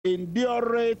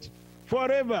endureth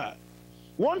forever.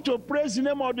 Want to praise the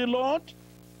name of the Lord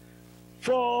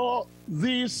for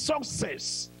the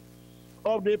success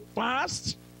of the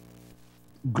past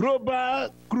global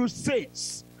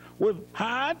crusades. We've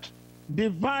had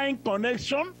divine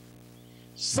connection,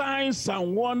 signs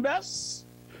and wonders,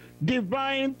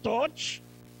 divine touch,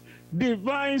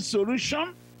 divine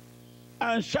solution,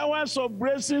 and showers of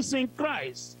blessings in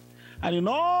Christ. And in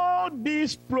all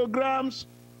these programs,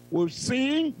 we've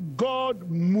seen God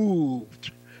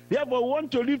moved. Therefore, we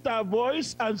want to lift our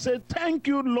voice and say, thank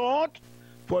you, Lord,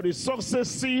 for the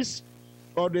successes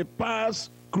of the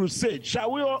past crusade.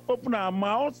 Shall we all open our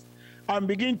mouths and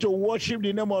begin to worship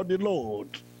the name of the Lord?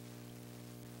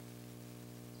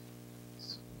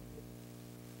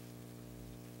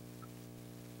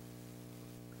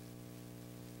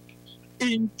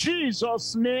 In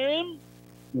Jesus' name,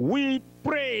 we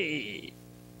pray.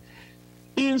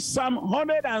 In Psalm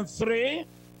 103,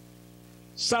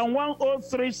 Psalm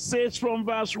 103 says from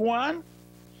verse 1,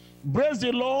 praise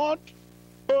the Lord,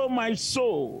 O my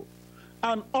soul,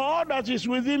 and all that is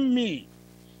within me,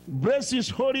 bless his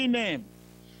holy name.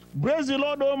 Praise the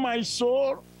Lord, O my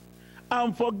soul,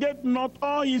 and forget not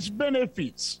all his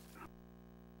benefits,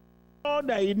 all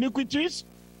thy iniquities,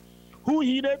 who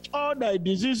healeth all thy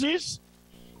diseases,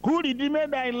 who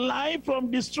redeemed thy life from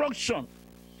destruction,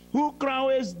 who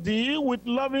crowns thee with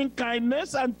loving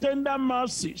kindness and tender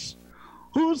mercies,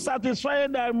 who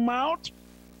satisfied thy mouth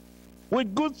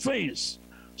with good things,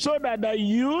 so that thy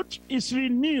youth is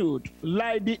renewed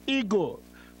like the eagle.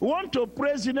 We want to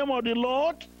praise the name of the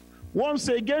Lord once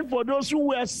again for those who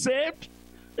were saved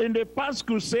in the past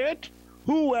crusade,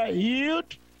 who were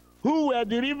healed, who were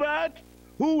delivered,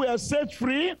 who were set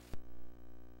free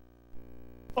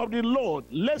of the Lord.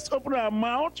 Let's open our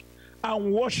mouth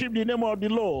and worship the name of the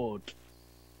Lord.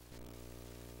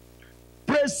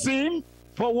 Praise him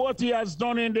for what he has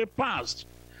done in the past,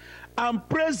 and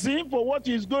praise him for what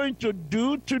he's going to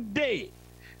do today,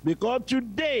 because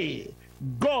today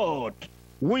God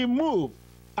will move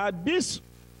at this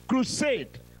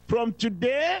crusade. From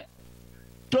today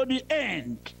to the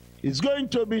end, it's going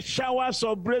to be showers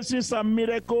of blessings and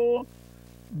miracle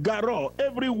galore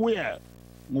everywhere.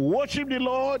 Worship the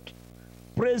Lord,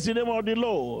 praise the name of the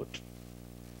Lord.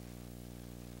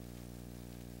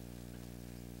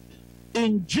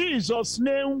 In Jesus'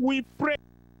 name we pray.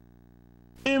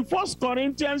 In 1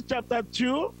 Corinthians chapter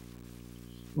 2,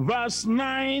 verse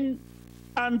 9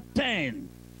 and 10.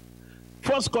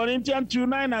 1 Corinthians 2,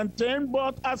 9 and 10,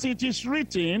 but as it is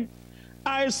written,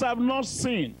 eyes have not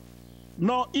seen,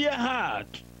 nor ear heard,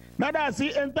 neither has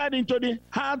he entered into the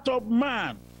heart of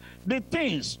man the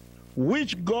things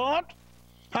which God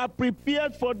hath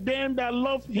prepared for them that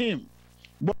love him.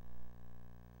 But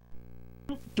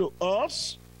to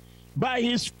us by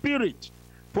his Spirit,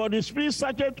 for the Spirit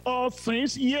searcheth all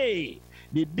things, yea,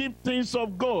 the deep things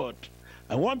of God.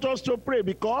 I want us to pray,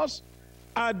 because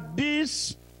at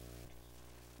these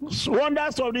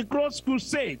wonders of the cross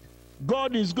crusade,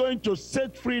 God is going to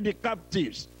set free the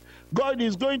captives. God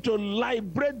is going to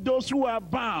liberate those who are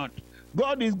bound.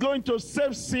 God is going to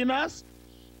save sinners,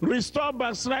 restore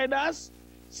backsliders,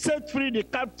 set free the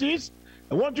captives.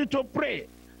 I want you to pray,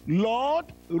 Lord,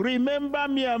 remember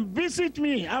me and visit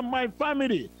me and my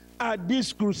family at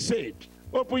this crusade.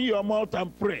 Open your mouth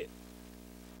and pray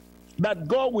that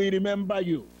God will remember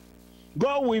you.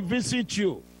 God will visit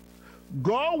you.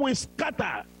 God will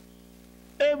scatter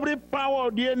every power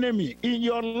of the enemy in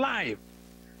your life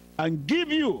and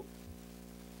give you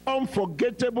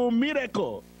unforgettable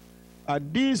miracle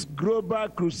at this global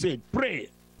crusade. Pray.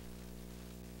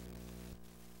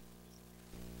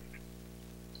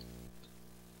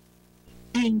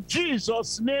 In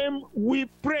Jesus' name we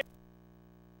pray.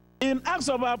 In Acts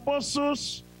of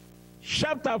Apostles,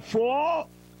 chapter 4,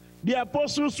 the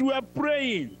apostles were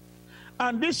praying.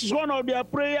 And this is one of their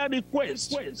prayer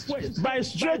requests. By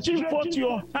stretching forth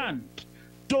your hand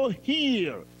to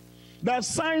heal, that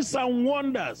signs and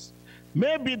wonders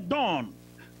may be done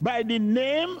by the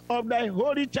name of thy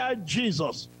holy child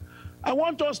Jesus. I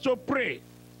want us to pray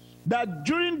that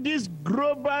during this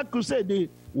global crusade, the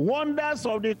wonders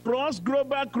of the cross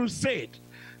global crusade,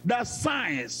 that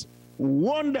signs,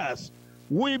 wonders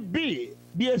will be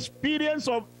the experience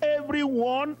of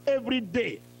everyone every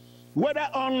day, whether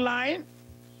online,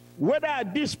 whether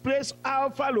at this place,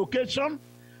 Alpha location,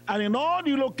 and in all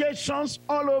the locations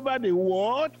all over the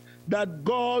world, that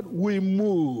God will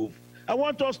move. I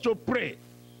want us to pray.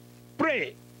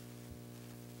 Pray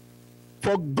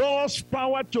for God's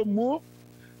power to move,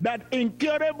 that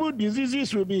incurable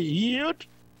diseases will be healed,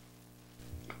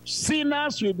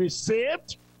 sinners will be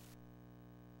saved,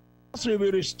 will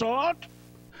be restored,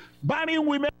 barren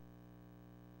women,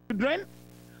 children,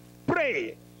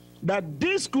 pray that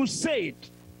this crusade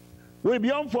will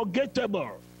be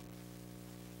unforgettable.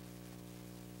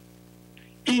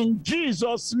 In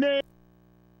Jesus' name,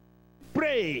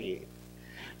 pray.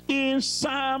 In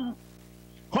Psalm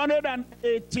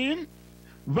 118,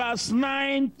 verse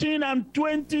 19 and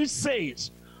 20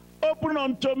 says, open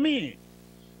unto me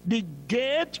the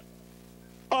gate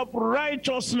of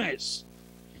righteousness.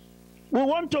 We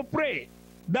want to pray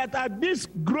that at this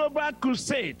global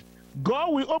crusade,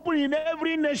 God will open in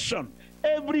every nation,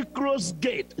 every closed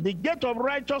gate, the gate of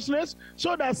righteousness,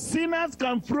 so that sinners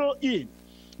can flow in.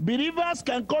 Believers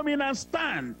can come in and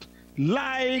stand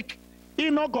like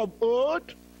Enoch of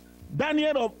old,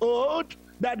 Daniel of old,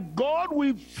 that God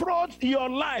will flood your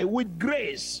life with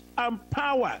grace and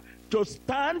power to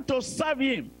stand to serve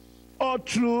him, or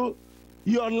through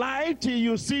your life till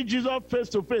you see Jesus face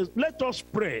to face. Let us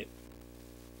pray.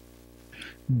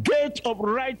 Gate of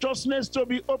righteousness to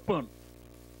be opened.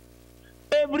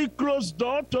 Every closed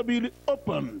door to be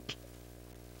opened.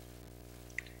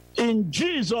 In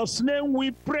Jesus' name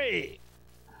we pray.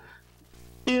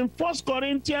 In 1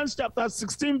 Corinthians chapter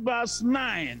 16, verse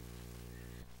 9,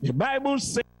 the Bible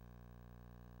says,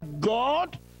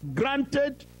 God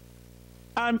granted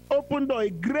an open door, a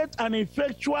great and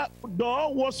effectual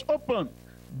door was opened,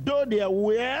 though there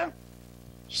were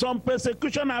some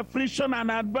persecution, affliction,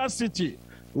 and adversity.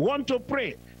 We want to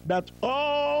pray that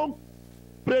all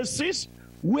places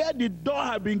where the door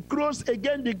has been closed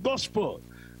against the gospel,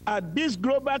 at this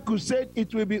global crusade,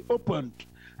 it will be opened,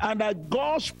 and that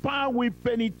God's power will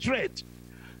penetrate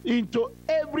into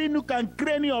every nook and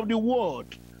cranny of the world,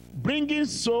 bringing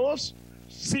souls,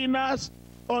 sinners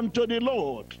unto the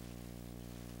Lord.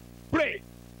 Pray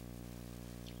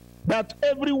that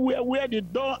everywhere where the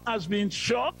door has been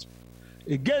shut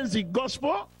against the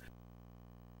gospel,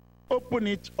 open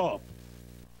it up.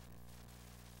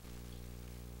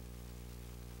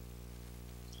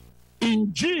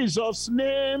 In Jesus'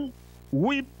 name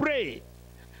we pray.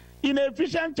 In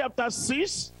Ephesians chapter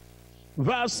 6,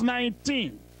 verse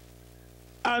 19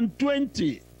 and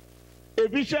 20.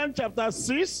 Ephesians chapter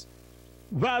 6,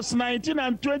 verse 19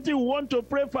 and 20, we want to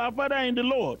pray for our Father in the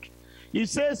Lord. He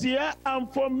says here,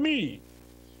 and for me,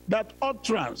 that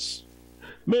utterance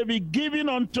may be given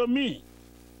unto me,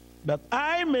 that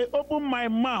I may open my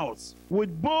mouth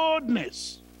with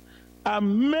boldness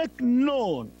and make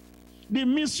known the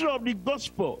mystery of the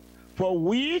gospel, for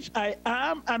which I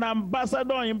am an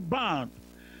ambassador in bond,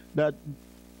 that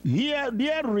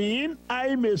therein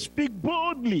I may speak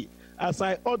boldly as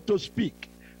I ought to speak.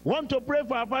 Want to pray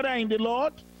for our Father in the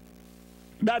Lord,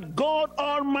 that God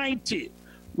Almighty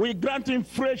will grant him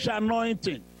fresh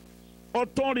anointing,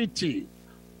 authority,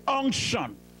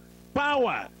 unction,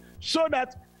 power, so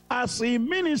that as he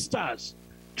ministers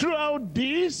throughout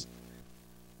these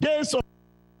days of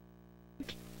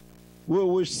we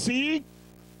will see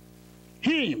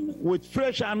him with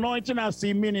fresh anointing as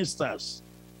he ministers.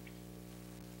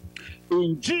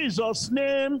 In Jesus'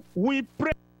 name we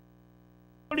pray.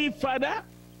 Holy Father,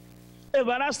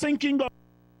 everlasting King of,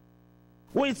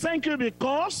 we thank you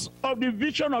because of the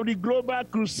vision of the global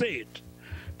crusade.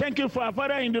 Thank you for our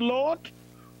Father in the Lord,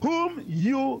 whom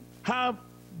you have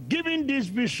given this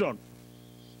vision,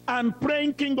 and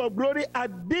praying, King of glory,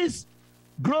 at this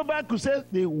global crusade,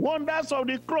 the wonders of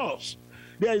the cross.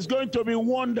 There is going to be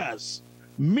wonders,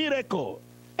 miracle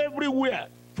everywhere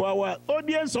for our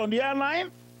audience on the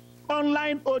airline,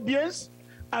 online audience,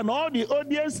 and all the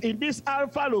audience in this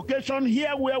Alpha location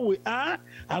here where we are,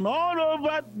 and all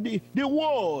over the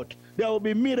world. There will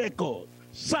be miracles,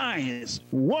 signs,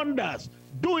 wonders.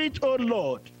 Do it, O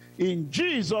Lord. In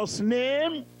Jesus'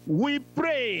 name we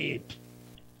prayed.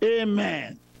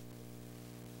 Amen.